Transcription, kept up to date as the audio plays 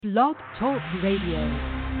Blog Talk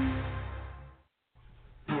Radio.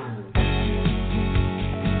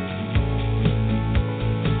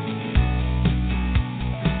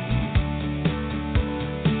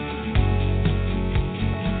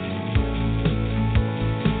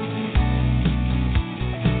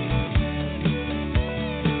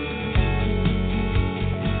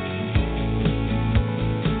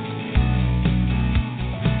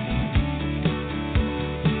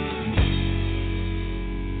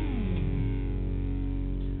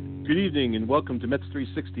 Good evening and welcome to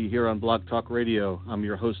Mets360 here on Blog Talk Radio. I'm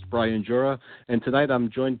your host, Brian Jura, and tonight I'm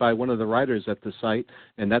joined by one of the writers at the site,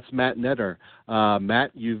 and that's Matt Netter.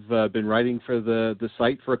 Matt, you've been writing for the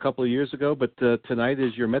site for a couple of years ago, but tonight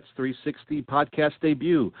is your Mets360 podcast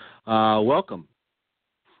debut. Welcome.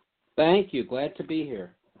 Thank you. Glad to be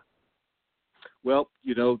here. Well,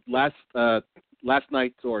 you know, last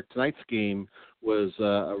night's or tonight's game was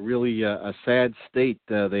really a sad state.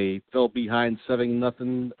 They fell behind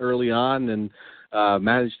 7-0 early on and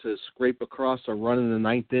managed to scrape across a run in the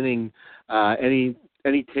ninth inning. Any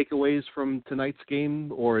takeaways from tonight's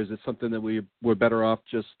game, or is it something that we're better off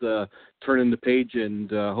just turning the page and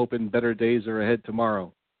hoping better days are ahead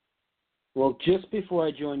tomorrow? Well, just before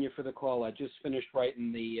I join you for the call, I just finished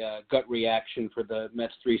writing the gut reaction for the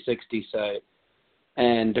Mets360 site,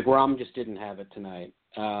 and DeGrom just didn't have it tonight.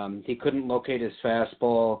 He couldn't locate his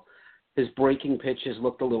fastball. His breaking pitches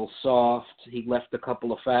looked a little soft. He left a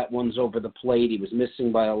couple of fat ones over the plate. He was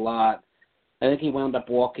missing by a lot. I think he wound up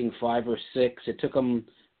walking 5 or 6. It took him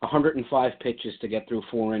 105 pitches to get through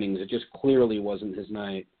 4 innings. It just clearly wasn't his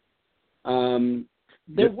night.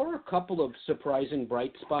 There were a couple of surprising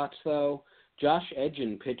bright spots, though. Josh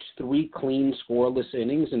Edgin pitched 3 clean, scoreless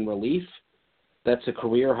innings in relief. That's a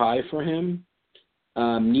career high for him.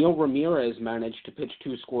 Neil Ramirez managed to pitch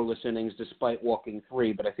 2 scoreless innings despite walking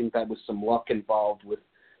 3, but I think that was some luck involved with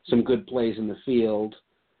some good plays in the field.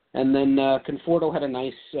 And then Conforto had a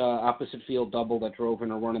nice opposite field double that drove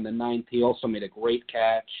in a run in the 9th. He also made a great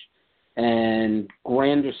catch. And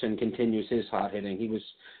Granderson continues his hot hitting. He was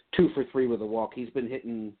 2 for 3 with a walk. He's been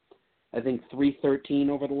hitting, I think, .313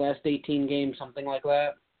 over the last 18 games, something like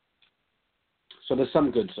that. So there's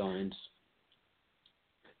some good signs.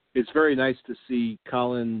 It's very nice to see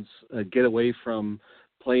Collins get away from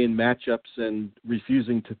playing matchups and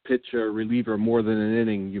refusing to pitch a reliever more than an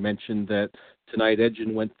inning. You mentioned that tonight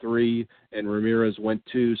Edgin went 3 and Ramirez went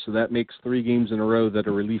 2, so that makes 3 games in a row that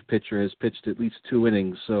a relief pitcher has pitched at least 2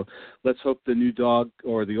 innings. So let's hope the new dog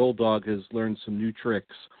or the old dog has learned some new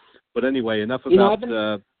tricks. But anyway, enough about.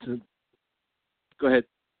 Go ahead.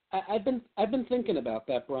 I've been thinking about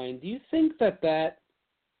that, Brian. Do you think that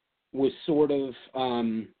was sort of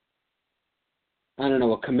a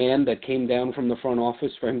command that came down from the front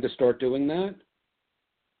office for him to start doing that?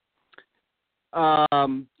 I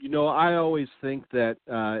always think that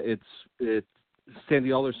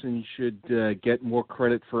Sandy Alderson should get more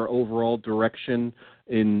credit for overall direction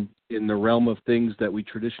in the realm of things that we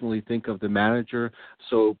traditionally think of the manager.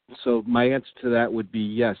 So my answer to that would be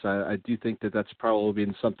yes. I do think that that's probably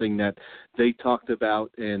been something that they talked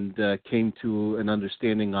about and came to an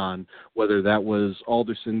understanding on, whether that was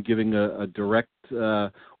Alderson giving a direct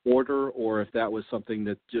order or if that was something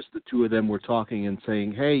that just the two of them were talking and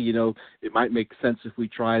saying, hey, it might make sense if we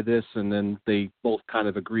try this, and then they both kind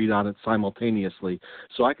of agreed on it simultaneously.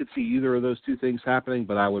 So I could see either of those two things happening,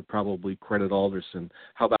 but I would probably credit Alderson.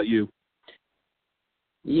 How about you?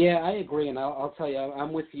 Yeah, I agree, and I'll tell you,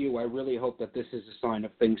 I'm with you. I really hope that this is a sign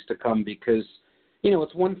of things to come because,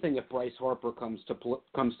 it's one thing if Bryce Harper comes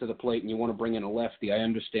to the plate and you want to bring in a lefty. I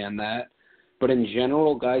understand that. But in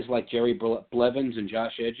general, guys like Jerry Blevins and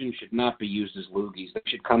Josh Edgin should not be used as loogies. They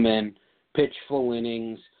should come in, pitch full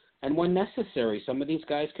innings, and when necessary, some of these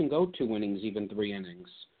guys can go 2 innings, even 3 innings.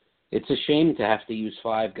 It's a shame to have to use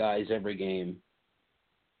 5 guys every game.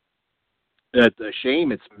 It's a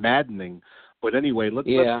shame. It's maddening. But anyway, let's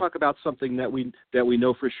talk about something that we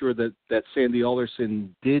know for sure that Sandy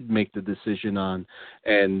Alderson did make the decision on,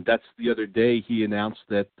 and that's the other day he announced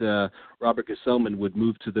that Robert Gesellman would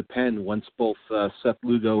move to the pen once both Seth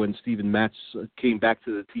Lugo and Steven Matz came back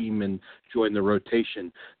to the team and joined the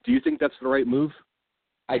rotation. Do you think that's the right move?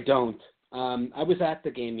 I don't. I was at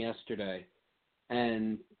the game yesterday,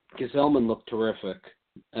 and Gesellman looked terrific,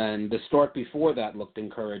 and the start before that looked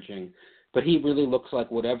encouraging. But he really looks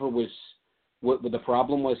like what the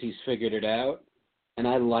problem was, he's figured it out, and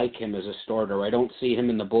I like him as a starter. I don't see him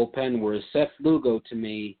in the bullpen, whereas Seth Lugo, to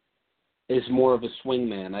me, is more of a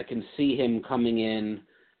swingman. I can see him coming in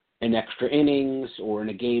extra innings or in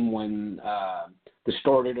a game when the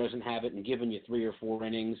starter doesn't have it and giving you 3 or 4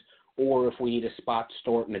 innings, or if we need a spot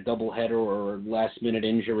start in a doubleheader or a last-minute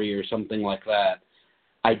injury or something like that.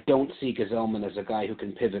 I don't see Gesellman as a guy who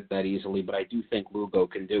can pivot that easily, but I do think Lugo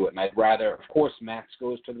can do it. And I'd rather, of course, Max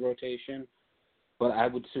goes to the rotation, but I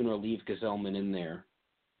would sooner leave Gesellman in there.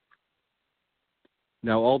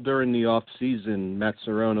 Now, all during the off-season, Matt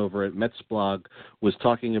Cerrone over at Mets blog was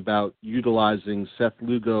talking about utilizing Seth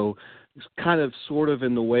Lugo kind of sort of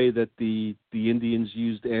in the way that the Indians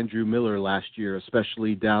used Andrew Miller last year,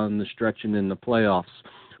 especially down the stretch and in the playoffs.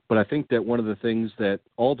 But I think that one of the things that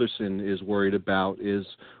Alderson is worried about is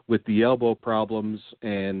with the elbow problems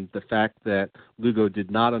and the fact that Lugo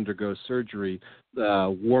did not undergo surgery,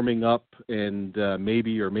 warming up and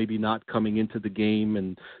maybe or maybe not coming into the game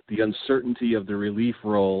and the uncertainty of the relief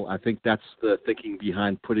role. I think that's the thinking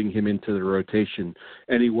behind putting him into the rotation.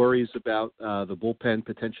 Any worries about the bullpen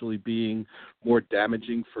potentially being more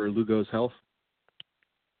damaging for Lugo's health?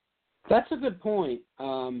 That's a good point,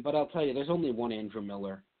 but I'll tell you, there's only one Andrew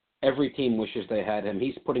Miller. Every team wishes they had him.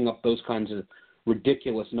 He's putting up those kinds of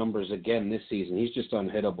ridiculous numbers again this season. He's just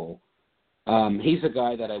unhittable. He's a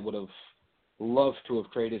guy that I would have loved to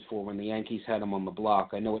have traded for when the Yankees had him on the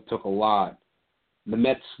block. I know it took a lot. The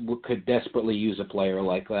Mets could desperately use a player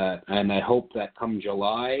like that, and I hope that come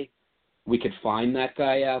July we could find that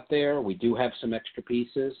guy out there. We do have some extra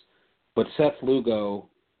pieces, but Seth Lugo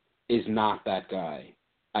is not that guy.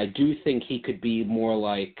 I do think he could be more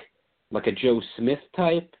like a Joe Smith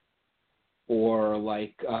type, or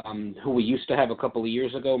like who we used to have a couple of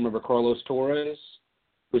years ago. Remember Carlos Torres,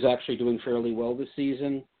 who's actually doing fairly well this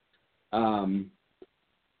season?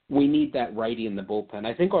 We need that righty in the bullpen.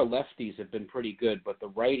 I think our lefties have been pretty good, but the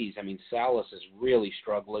righties, I mean, Salas is really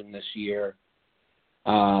struggling this year.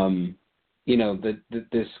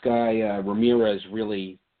 This guy Ramirez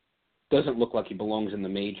really doesn't look like he belongs in the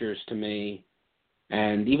majors to me.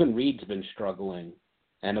 And even Reed's been struggling.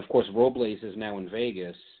 And, of course, Robles is now in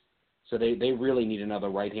Vegas. So they really need another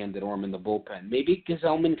right-handed arm in the bullpen. Maybe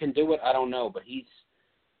Gesellman can do it. I don't know. But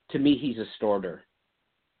to me, he's a starter.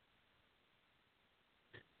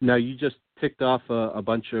 Now, you just ticked off a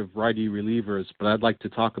bunch of righty relievers, but I'd like to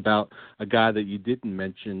talk about a guy that you didn't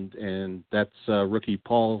mention, and that's rookie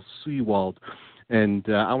Paul Sewald. And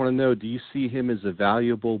I want to know, do you see him as a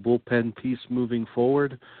valuable bullpen piece moving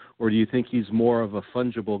forward, or do you think he's more of a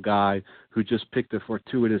fungible guy who just picked a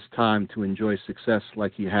fortuitous time to enjoy success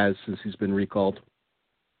like he has since he's been recalled?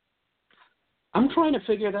 I'm trying to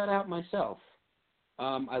figure that out myself.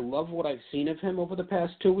 I love what I've seen of him over the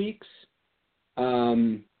past 2 weeks.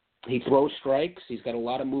 He throws strikes. He's got a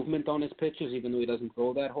lot of movement on his pitches, even though he doesn't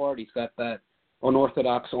throw that hard. He's got that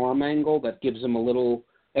unorthodox arm angle that gives him a little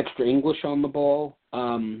extra English on the ball.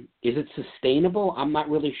 Is it sustainable? I'm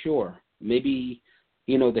not really sure. Maybe,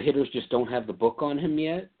 the hitters just don't have the book on him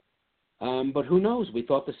yet. But who knows? We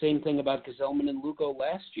thought the same thing about Gesellman and Lugo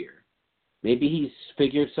last year. Maybe he's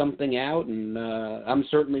figured something out, and I'm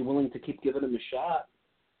certainly willing to keep giving him a shot.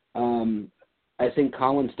 I think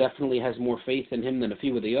Collins definitely has more faith in him than a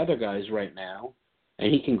few of the other guys right now,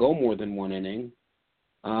 and he can go more than one inning.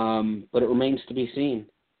 But it remains to be seen.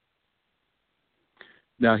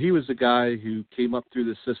 Now, he was a guy who came up through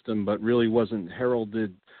the system but really wasn't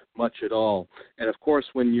heralded much at all. And, of course,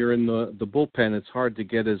 when you're in the bullpen, it's hard to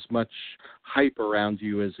get as much hype around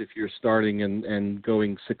you as if you're starting and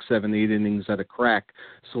going 6, 7, 8 innings at a crack.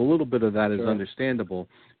 So a little bit of that is understandable.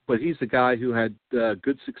 But he's a guy who had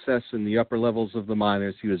good success in the upper levels of the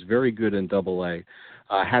minors. He was very good in Double-A.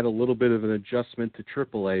 Had a little bit of an adjustment to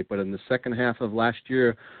Triple-A, but in the second half of last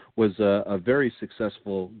year was a very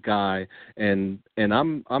successful guy. And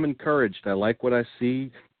I'm encouraged. I like what I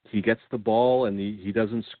see. He gets the ball, and he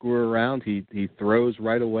doesn't screw around. He throws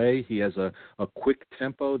right away. He has a quick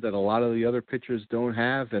tempo that a lot of the other pitchers don't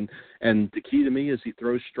have. And the key to me is he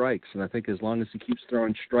throws strikes. And I think as long as he keeps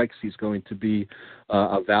throwing strikes, he's going to be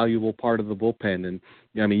a valuable part of the bullpen. And,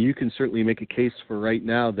 I mean, you can certainly make a case for right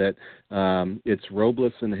now that it's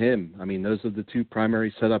Robles and him. I mean, those are the two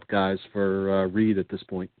primary setup guys for Reed at this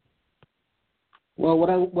point. Well,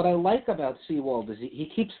 what I like about Sewald is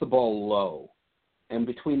he keeps the ball low. And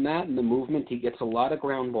between that and the movement, he gets a lot of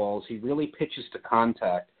ground balls. He really pitches to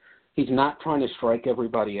contact. He's not trying to strike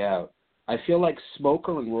everybody out. I feel like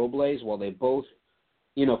Smoker and Robles, while they both,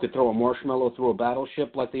 could throw a marshmallow through a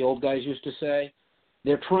battleship like the old guys used to say,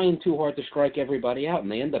 they're trying too hard to strike everybody out, and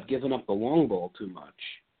they end up giving up the long ball too much.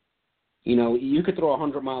 You could throw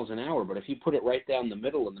 100 miles an hour, but if you put it right down the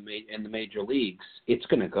middle in the major leagues, it's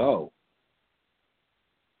going to go.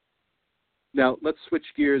 Now, let's switch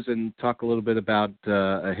gears and talk a little bit about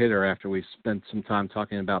a hitter after we spent some time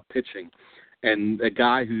talking about pitching. And a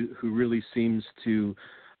guy who really seems to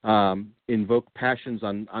invoke passions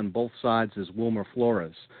on both sides is Wilmer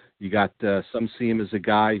Flores. You got some see him as a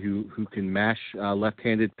guy who can mash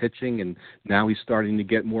left-handed pitching, and now he's starting to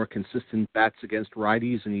get more consistent bats against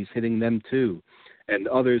righties, and he's hitting them too. And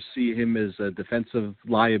others see him as a defensive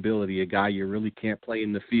liability, a guy you really can't play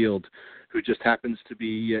in the field, who just happens to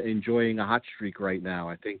be enjoying a hot streak right now.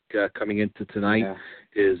 I think coming into tonight,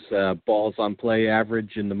 his balls on play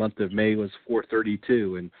average in the month of May was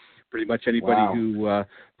 432, and pretty much anybody who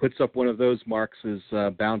puts up one of those marks is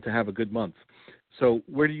bound to have a good month. So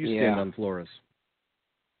where do you stand on Flores?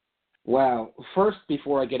 Well, first,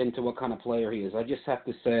 before I get into what kind of player he is, I just have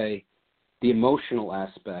to say the emotional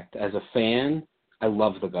aspect. As a fan, I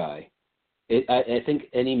love the guy. I think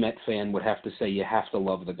any Met fan would have to say you have to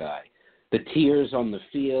love the guy. The tears on the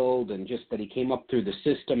field and just that he came up through the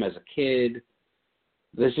system as a kid,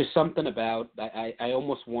 there's just something about I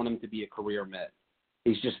almost want him to be a career Met.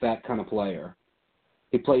 He's just that kind of player.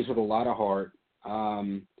 He plays with a lot of heart.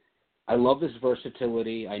 I love his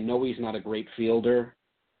versatility. I know he's not a great fielder.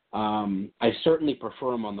 I certainly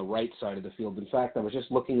prefer him on the right side of the field. In fact, I was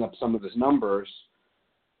just looking up some of his numbers,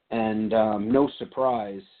 and no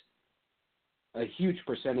surprise, a huge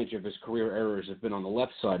percentage of his career errors have been on the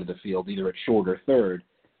left side of the field, either at short or third.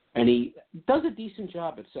 And he does a decent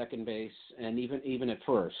job at second base and even at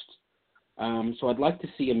first. So I'd like to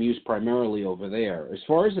see him used primarily over there. As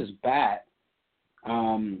far as his bat,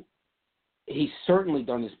 he's certainly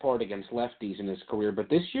done his part against lefties in his career, but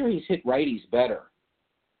this year he's hit righties better.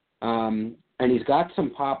 And he's got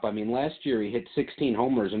some pop. I mean, last year he hit 16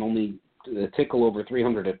 homers and only a tickle over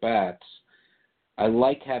 300 at-bats. I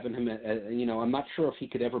like having him, I'm not sure if he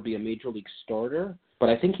could ever be a major league starter, but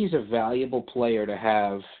I think he's a valuable player to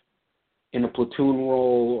have in a platoon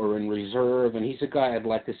role or in reserve, and he's a guy I'd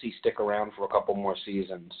like to see stick around for a couple more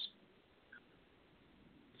seasons.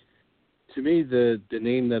 To me, the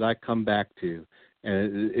name that I come back to,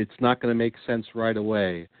 and it's not going to make sense right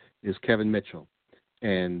away, is Kevin Mitchell.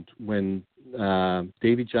 And when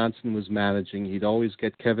Davey Johnson was managing, he'd always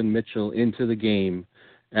get Kevin Mitchell into the game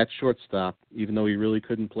at shortstop, even though he really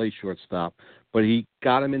couldn't play shortstop. But he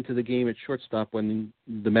got him into the game at shortstop when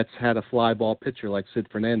the Mets had a fly ball pitcher like Sid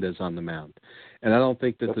Fernandez on the mound. And I don't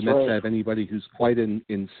think that the Mets have anybody who's quite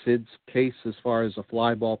in Sid's case as far as a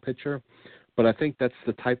fly ball pitcher. But I think that's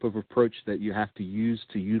the type of approach that you have to use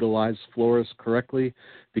to utilize Flores correctly,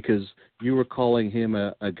 because you were calling him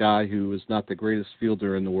a guy who is not the greatest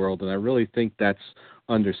fielder in the world, and I really think that's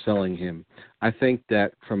underselling him. I think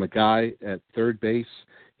that from a guy at third base,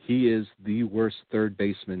 he is the worst third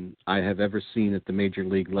baseman I have ever seen at the major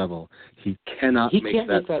league level. He cannot make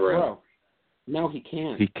that throw. No, he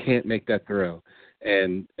can't. He can't make that throw.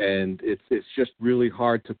 And it's just really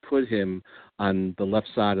hard to put him on the left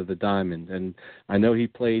side of the diamond. And I know he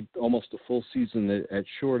played almost a full season at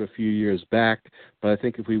short a few years back, but I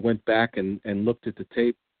think if we went back and looked at the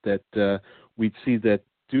tape, that we'd see that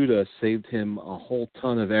Duda saved him a whole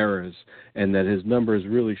ton of errors, and that his numbers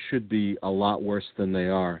really should be a lot worse than they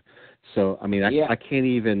are. So, I mean, I can't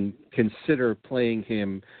even consider playing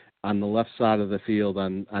him on the left side of the field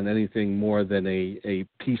on anything more than a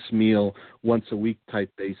piecemeal, once-a-week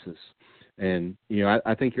type basis. And,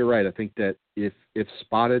 I think you're right. I think that if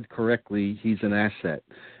spotted correctly, he's an asset.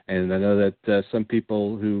 And I know that some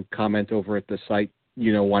people who comment over at the site,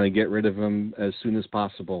 want to get rid of him as soon as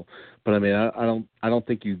possible. But I mean, I don't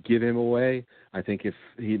think you give him away. I think if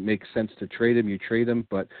it makes sense to trade him, you trade him.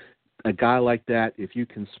 But a guy like that, if you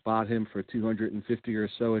can spot him for 250 or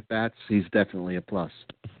so at bats, he's definitely a plus.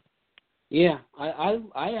 Yeah,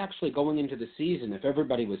 I actually, going into the season, if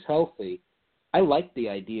everybody was healthy, I liked the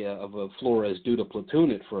idea of a Flores Duda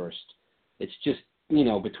platoon at first. It's just,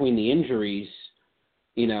 between the injuries,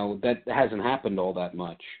 that hasn't happened all that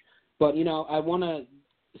much. But, I want to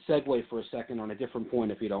segue for a second on a different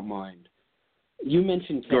point, if you don't mind. You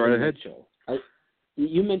mentioned Kevin Mitchell.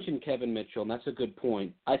 You mentioned Kevin Mitchell, and that's a good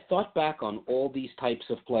point. I thought back on all these types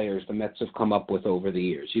of players the Mets have come up with over the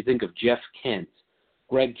years. You think of Jeff Kent,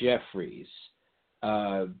 Greg Jeffries,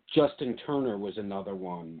 Justin Turner was another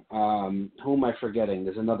one. Who am I forgetting?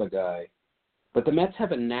 There's another guy. But the Mets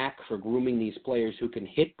have a knack for grooming these players who can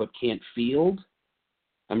hit but can't field.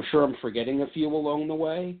 I'm sure I'm forgetting a few along the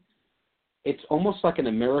way. It's almost like an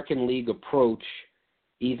American League approach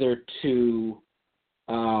either to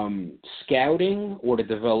scouting or to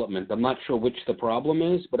development. I'm not sure which the problem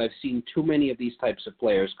is, but I've seen too many of these types of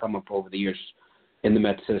players come up over the years in the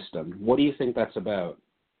Met system. What do you think that's about?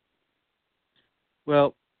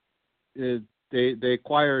 Well, they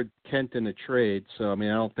acquired Kent in a trade, so I mean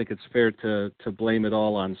I don't think it's fair to blame it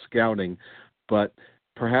all on scouting, but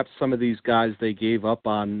perhaps some of these guys they gave up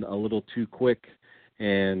on a little too quick,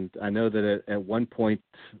 And I know that at one point,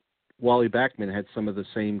 Wally Backman had some of the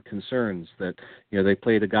same concerns that, they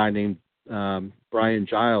played a guy named Brian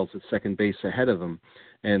Giles at second base ahead of him,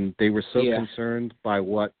 and they were so concerned by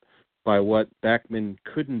what Backman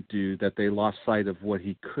couldn't do that they lost sight of what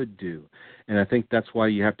he could do. And I think that's why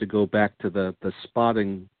you have to go back to the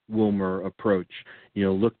spotting Wilmer approach.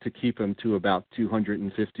 Look to keep him to about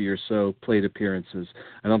 250 or so plate appearances.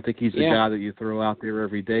 I don't think he's a guy that you throw out there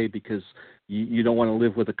every day because you don't want to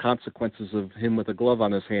live with the consequences of him with a glove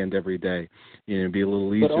on his hand every day. It'd be a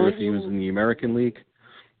little easier if he was in the American League.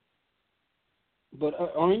 But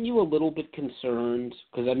aren't you a little bit concerned?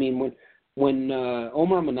 Because, I mean, when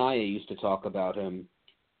Omar Minaya used to talk about him,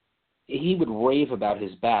 he would rave about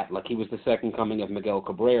his bat like he was the second coming of Miguel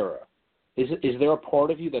Cabrera. Is there a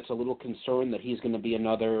part of you that's a little concerned that he's going to be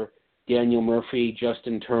another Daniel Murphy,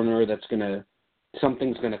 Justin Turner,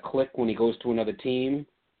 something's going to click when he goes to another team?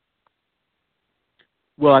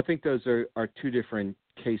 Well, I think those are two different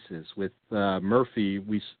cases. With Murphy,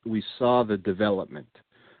 we saw the development.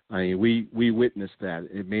 I mean, we witnessed that.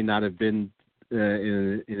 It may not have been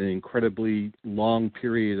in an incredibly long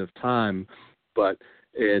period of time, but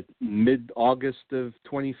at mid-August of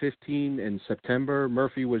 2015 and September,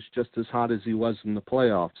 Murphy was just as hot as he was in the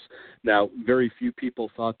playoffs. Now, very few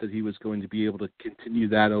people thought that he was going to be able to continue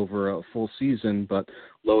that over a full season, but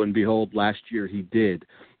lo and behold, last year he did.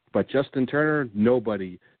 But Justin Turner,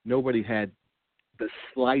 nobody had the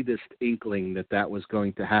slightest inkling that was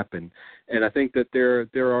going to happen. And I think that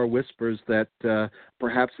there are whispers that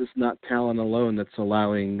perhaps it's not talent alone that's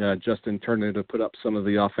allowing Justin Turner to put up some of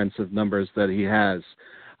the offensive numbers that he has.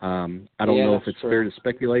 I don't know if it's fair to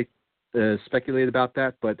speculate about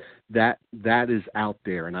that, but that is out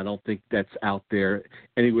there, and I don't think that's out there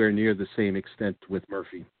anywhere near the same extent with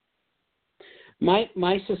Murphy.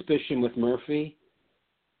 My suspicion with Murphy,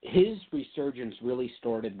 his resurgence really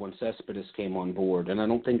started when Cespedes came on board, and I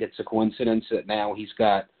don't think it's a coincidence that now he's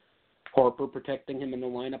got Harper protecting him in the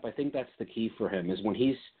lineup. I think that's the key for him, is when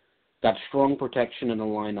he's got strong protection in the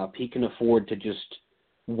lineup, he can afford to just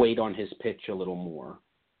wait on his pitch a little more,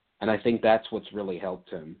 and I think that's what's really helped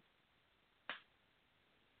him.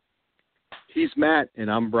 He's Matt,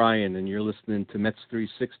 and I'm Brian, and you're listening to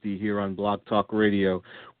Mets360 here on Blog Talk Radio.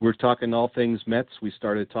 We're talking all things Mets. We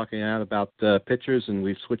started talking out about pitchers, and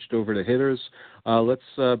we've switched over to hitters.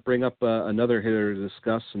 Let's bring up another hitter to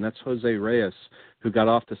discuss, and that's Jose Reyes, who got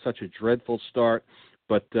off to such a dreadful start,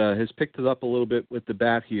 but has picked it up a little bit with the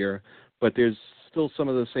bat here. But there's still some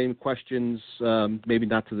of the same questions, maybe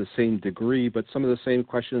not to the same degree, but some of the same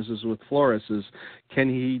questions as with Flores is, can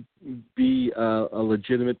he be a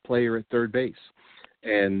legitimate player at third base?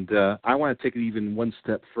 And I want to take it even one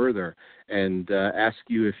step further and ask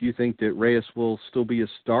you if you think that Reyes will still be a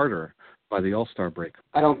starter by the All-Star break.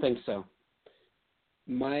 I don't think so.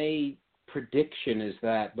 My prediction is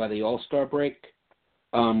that by the All-Star break,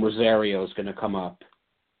 Rosario is going to come up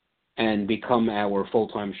and become our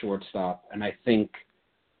full-time shortstop. And I think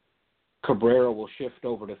Cabrera will shift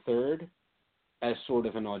over to third as sort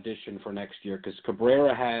of an audition for next year, because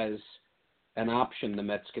Cabrera has an option the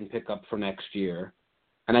Mets can pick up for next year.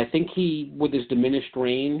 And I think he, with his diminished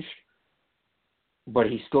range, but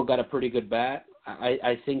he's still got a pretty good bat,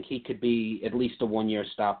 I think he could be at least a one-year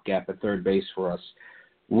stopgap at third base for us.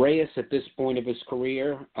 Reyes, at this point of his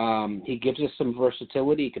career, he gives us some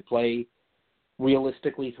versatility. He could play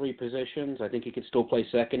realistically three positions. I think he could still play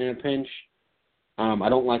second in a pinch. I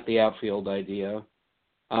don't like the outfield idea.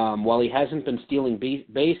 While he hasn't been stealing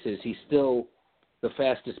bases, he's still the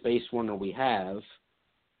fastest base runner we have.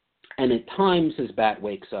 And at times his bat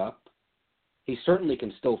wakes up. He certainly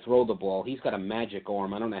can still throw the ball. He's got a magic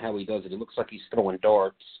arm. I don't know how he does it. It looks like he's throwing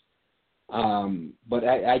darts. But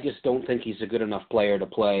I just don't think he's a good enough player to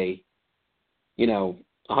play,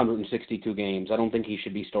 162 games. I don't think he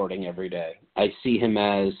should be starting every day. I see him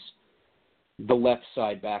as the left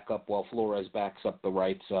side backup while Flores backs up the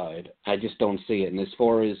right side. I just don't see it. And as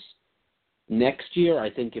far as next year, I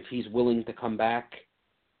think if he's willing to come back,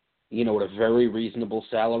 at a very reasonable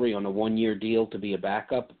salary on a one-year deal to be a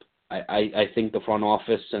backup, I think the front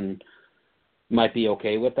office might be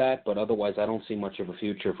okay with that, but otherwise I don't see much of a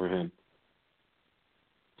future for him.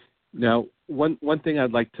 Now, one thing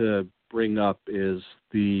I'd like to bring up is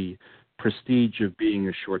the prestige of being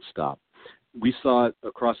a shortstop. We saw it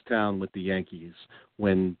across town with the Yankees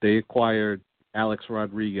when they acquired Alex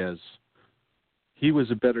Rodriguez. He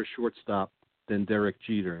was a better shortstop than Derek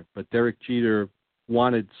Jeter, but Derek Jeter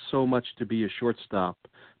wanted so much to be a shortstop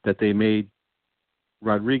that they made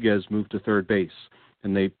Rodriguez move to third base,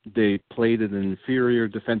 and they played an inferior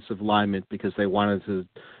defensive lineman because they wanted to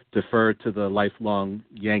defer to the lifelong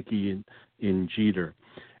Yankee in Jeter.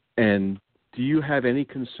 And do you have any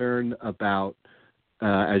concern about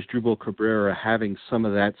Asdrubal Cabrera having some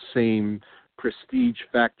of that same prestige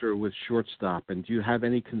factor with shortstop? And do you have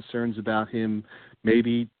any concerns about him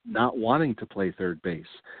maybe not wanting to play third base?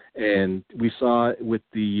 And we saw with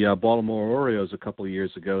the Baltimore Orioles a couple of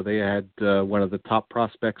years ago, they had one of the top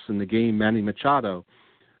prospects in the game, Manny Machado,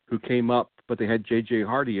 who came up, but they had J.J.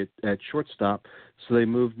 Hardy at shortstop, so they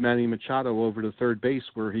moved Manny Machado over to third base,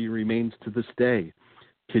 where he remains to this day.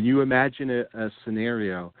 Can you imagine a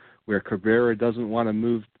scenario where Cabrera doesn't want to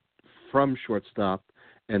move from shortstop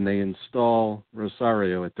and they install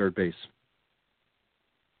Rosario at third base?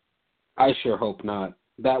 I sure hope not.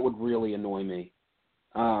 That would really annoy me.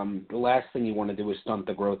 The last thing you want to do is stunt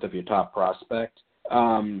the growth of your top prospect.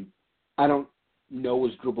 I don't know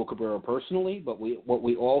Asdrubal Cabrera personally, but what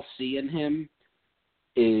we all see in him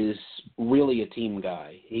is really a team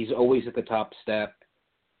guy. He's always at the top step.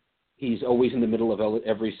 He's always in the middle of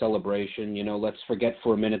every celebration. You know, let's forget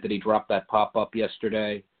for a minute that he dropped that pop-up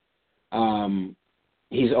yesterday.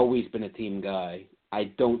 He's always been a team guy. I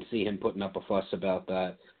don't see him putting up a fuss about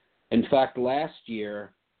that. In fact, last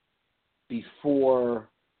year, before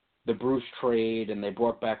the Bruce trade and they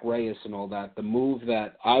brought back Reyes and all that, the move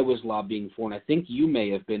that I was lobbying for, and I think you may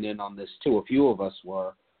have been in on this too, a few of us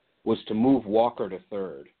were, was to move Walker to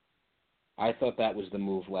third. I thought that was the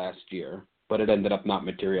move last year, but it ended up not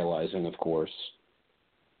materializing, of course.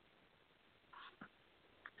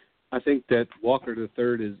 I think that Walker to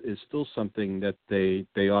third is still something that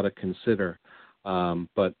they ought to consider.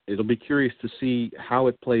 But it'll be curious to see how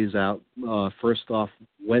it plays out, first off,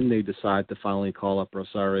 when they decide to finally call up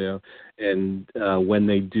Rosario, and when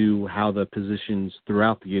they do, how the positions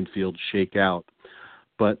throughout the infield shake out.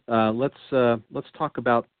 But let's talk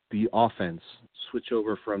about the offense. Switch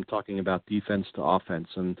over from talking about defense to offense.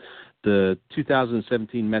 And the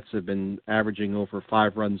 2017 Mets have been averaging over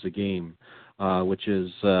 5 runs a game, which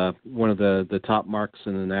is one of the top marks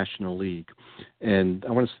in the National League. And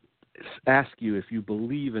I want to ask you if you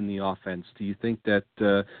believe in the offense. Do you think that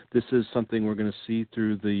this is something we're going to see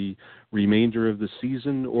through the remainder of the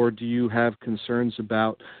season, or do you have concerns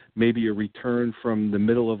about maybe a return from the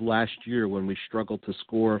middle of last year when we struggled to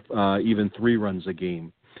score even 3 runs a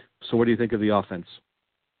game? So what do you think of the offense?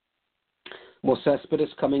 Well, Cespedes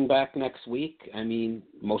coming back next week. I mean,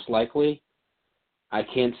 most likely. I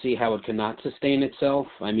can't see how it cannot sustain itself.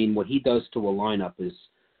 I mean, what he does to a lineup is,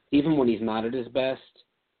 even when he's not at his best,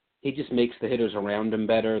 he just makes the hitters around him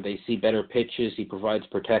better. They see better pitches. He provides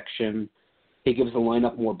protection. He gives the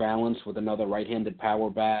lineup more balance with another right-handed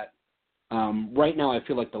power bat. Right now, I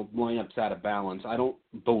feel like the lineup's out of balance. I don't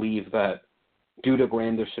believe that Duda,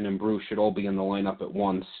 Granderson, and Bruce should all be in the lineup at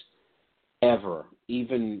once, ever,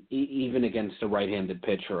 even against a right-handed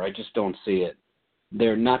pitcher. I just don't see it.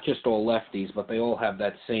 They're not just all lefties, but they all have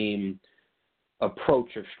that same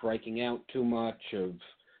approach of striking out too much, of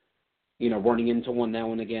running into one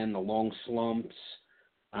now and again, the long slumps.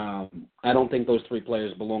 I don't think those 3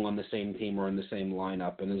 players belong on the same team or in the same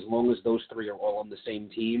lineup. And as long as those 3 are all on the same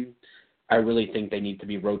team, I really think they need to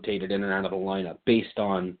be rotated in and out of the lineup based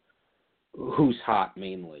on who's hot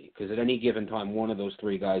mainly. Because at any given time, one of those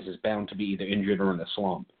 3 guys is bound to be either injured or in a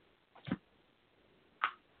slump.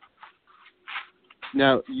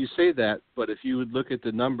 Now, you say that, but if you would look at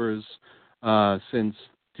the numbers since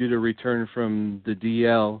Duda returned from the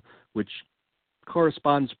DL, which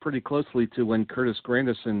corresponds pretty closely to when Curtis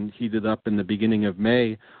Granderson heated up in the beginning of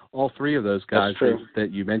May, all 3 of those guys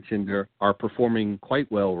that you mentioned are performing quite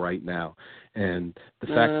well right now. And the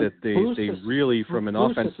fact that they really, from an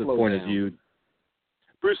offensive point of view,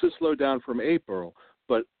 Bruce has slowed down from April,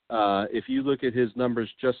 but if you look at his numbers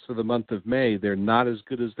just for the month of May, they're not as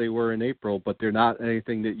good as they were in April, but they're not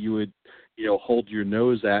anything that you would hold your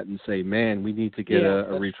nose at and say, man, we need to get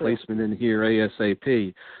a replacement in here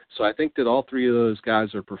ASAP. So I think that all 3 of those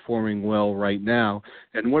guys are performing well right now.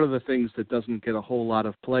 And one of the things that doesn't get a whole lot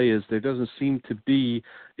of play is there doesn't seem to be,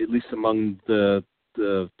 at least among the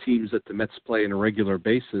teams that the Mets play on a regular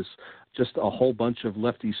basis, just a whole bunch of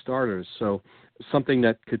lefty starters. So something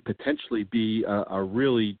that could potentially be a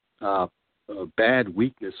really a bad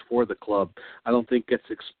weakness for the club, I don't think gets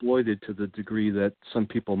exploited to the degree that some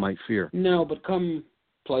people might fear. No, but come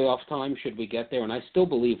playoff time, should we get there, and I still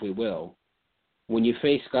believe we will, when you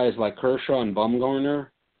face guys like Kershaw and Bumgarner,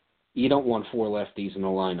 you don't want 4 lefties in the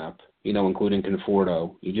lineup, including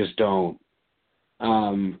Conforto. You just don't.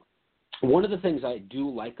 One of the things I do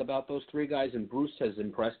like about those 3 guys, and Bruce has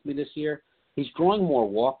impressed me this year, he's drawing more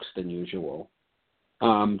walks than usual.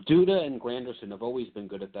 Duda and Granderson have always been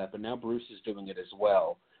good at that, but now Bruce is doing it as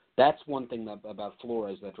well. That's one thing about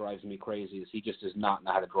Flores that drives me crazy, is he just does not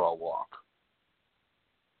know how to draw a walk.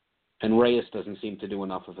 And Reyes doesn't seem to do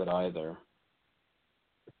enough of it either.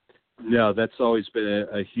 No, that's always been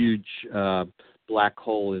a huge black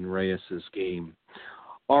hole in Reyes's game.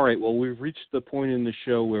 All right, well, we've reached the point in the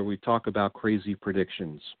show where we talk about crazy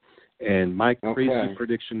predictions. And my crazy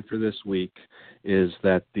prediction for this week is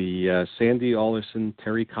that the Sandy Alderson,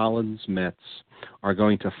 Terry Collins Mets are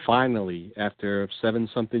going to finally, after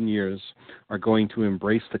 7-something years, are going to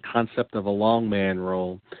embrace the concept of a long man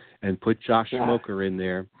role and put Josh Smoker in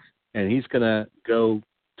there. And he's going to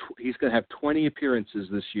have 20 appearances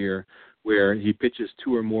this year where he pitches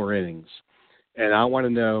 2 or more innings. And I want to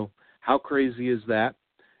know, how crazy is that?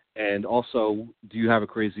 And also, do you have a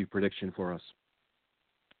crazy prediction for us?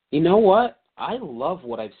 You know what? I love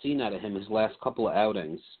what I've seen out of him his last couple of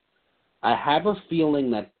outings. I have a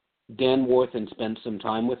feeling that Dan Worthen spent some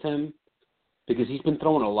time with him because he's been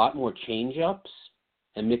throwing a lot more change-ups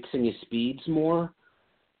and mixing his speeds more.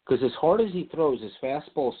 Because as hard as he throws, his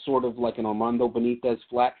fastball is sort of like an Armando Benitez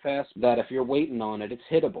flat fast that if you're waiting on it, it's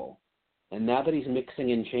hittable. And now that he's mixing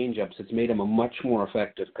in change-ups, it's made him a much more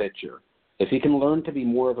effective pitcher. If he can learn to be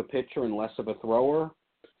more of a pitcher and less of a thrower,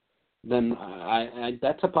 then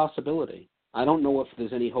that's a possibility. I don't know if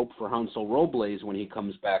there's any hope for Hansel Robles when he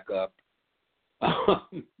comes back up.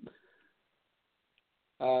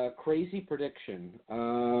 Crazy prediction.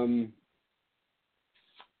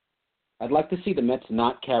 I'd like to see the Mets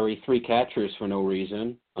not carry 3 catchers for no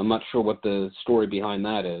reason. I'm not sure what the story behind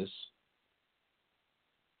that is.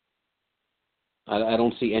 I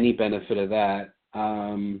don't see any benefit of that.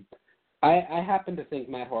 I happen to think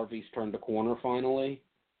Matt Harvey's turned a corner finally.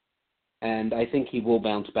 And I think he will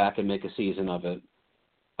bounce back and make a season of it.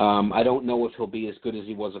 I don't know if he'll be as good as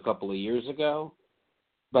he was a couple of years ago,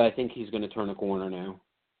 but I think he's going to turn a corner now.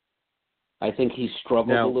 I think he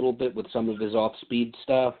struggled a little bit with some of his off-speed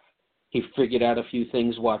stuff. He figured out a few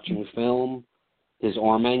things watching film. His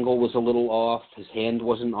arm angle was a little off. His hand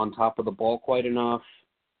wasn't on top of the ball quite enough.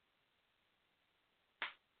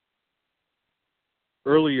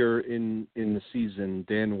 Earlier in the season,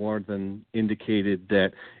 Dan Worthen indicated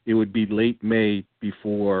that it would be late May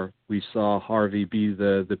before we saw Harvey be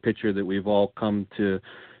the pitcher that we've all come to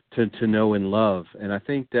know and love. And I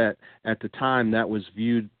think that at the time that was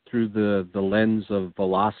viewed through the lens of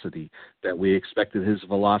velocity, that we expected his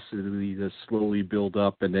velocity to slowly build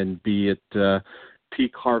up and then be at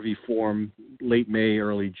peak Harvey form late May,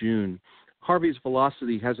 early June. Harvey's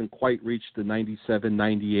velocity hasn't quite reached the 97,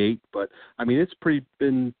 98, but, I mean, it's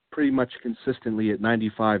been pretty much consistently at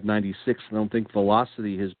 95, 96. I don't think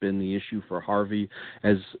velocity has been the issue for Harvey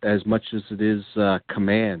as much as it is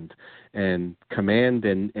command and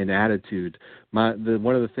attitude.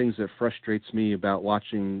 One of the things that frustrates me about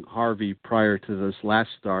watching Harvey prior to this last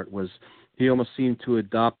start was he almost seemed to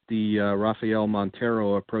adopt the Rafael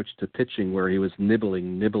Montero approach to pitching, where he was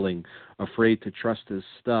nibbling, afraid to trust his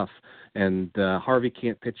stuff. And Harvey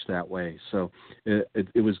can't pitch that way. So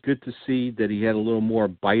it was good to see that he had a little more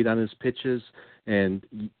bite on his pitches. And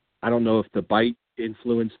I don't know if the bite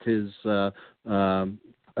influenced his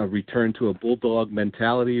a return to a bulldog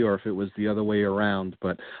mentality or if it was the other way around.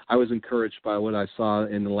 But I was encouraged by what I saw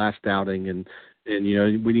in the last outing, and you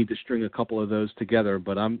know, we need to string a couple of those together.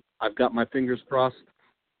 But I've got my fingers crossed.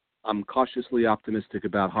 I'm cautiously optimistic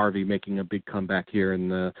about Harvey making a big comeback here in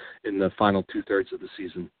the final 2/3 of the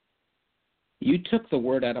season. You took the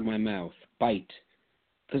word out of my mouth, bite,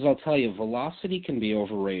 because I'll tell you, velocity can be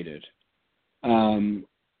overrated.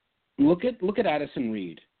 Look at Addison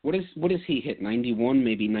Reed. What is he hit? 91,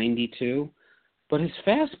 maybe 92, but his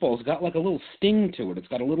fastball's got like a little sting to it. It's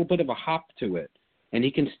got a little bit of a hop to it, and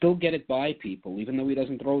he can still get it by people, even though he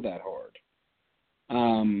doesn't throw that hard.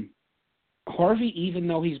 Harvey, even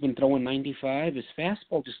though he's been throwing 95, his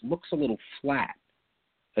fastball just looks a little flat.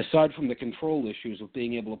 Aside from the control issues of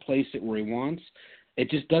being able to place it where he wants, it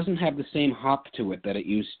just doesn't have the same hop to it that it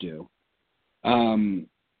used to. And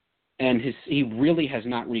he really has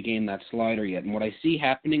not regained that slider yet. And what I see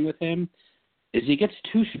happening with him is he gets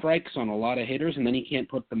 2 strikes on a lot of hitters, and then he can't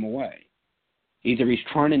put them away. Either he's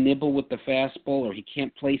trying to nibble with the fastball or he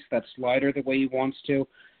can't place that slider the way he wants to.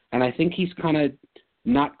 And I think he's kind of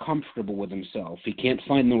not comfortable with himself. He can't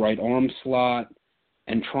find the right arm slot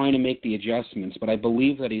and trying to make the adjustments, but I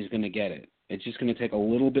believe that he's going to get it. It's just going to take a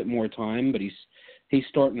little bit more time, but he's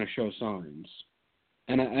starting to show signs.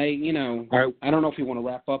 And I don't know if you want to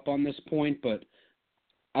wrap up on this point, but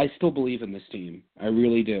I still believe in this team. I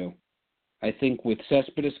really do. I think with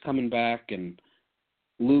Cespedes coming back and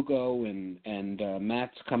Lugo and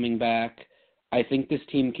Matt's coming back, I think this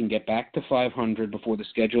team can get back to 500 before the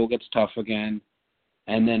schedule gets tough again.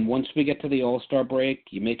 And then once we get to the All-Star break,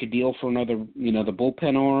 you make a deal for another, the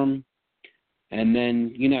bullpen arm, And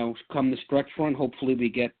then, come the stretch run, hopefully we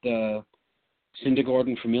get Syndergaard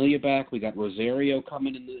and Familia back. We got Rosario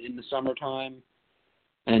coming in the summertime.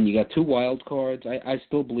 And you got 2 wild cards. I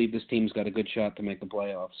still believe this team's got a good shot to make the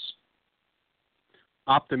playoffs.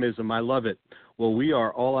 Optimism. I love it. Well, we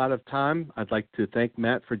are all out of time. I'd like to thank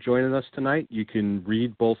Matt for joining us tonight. You can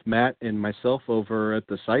read both Matt and myself over at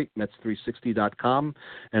the site, Mets360.com.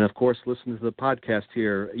 And, of course, listen to the podcast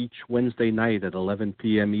here each Wednesday night at 11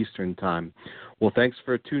 p.m. Eastern Time. Well, thanks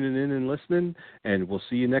for tuning in and listening, and we'll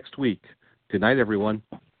see you next week. Good night, everyone.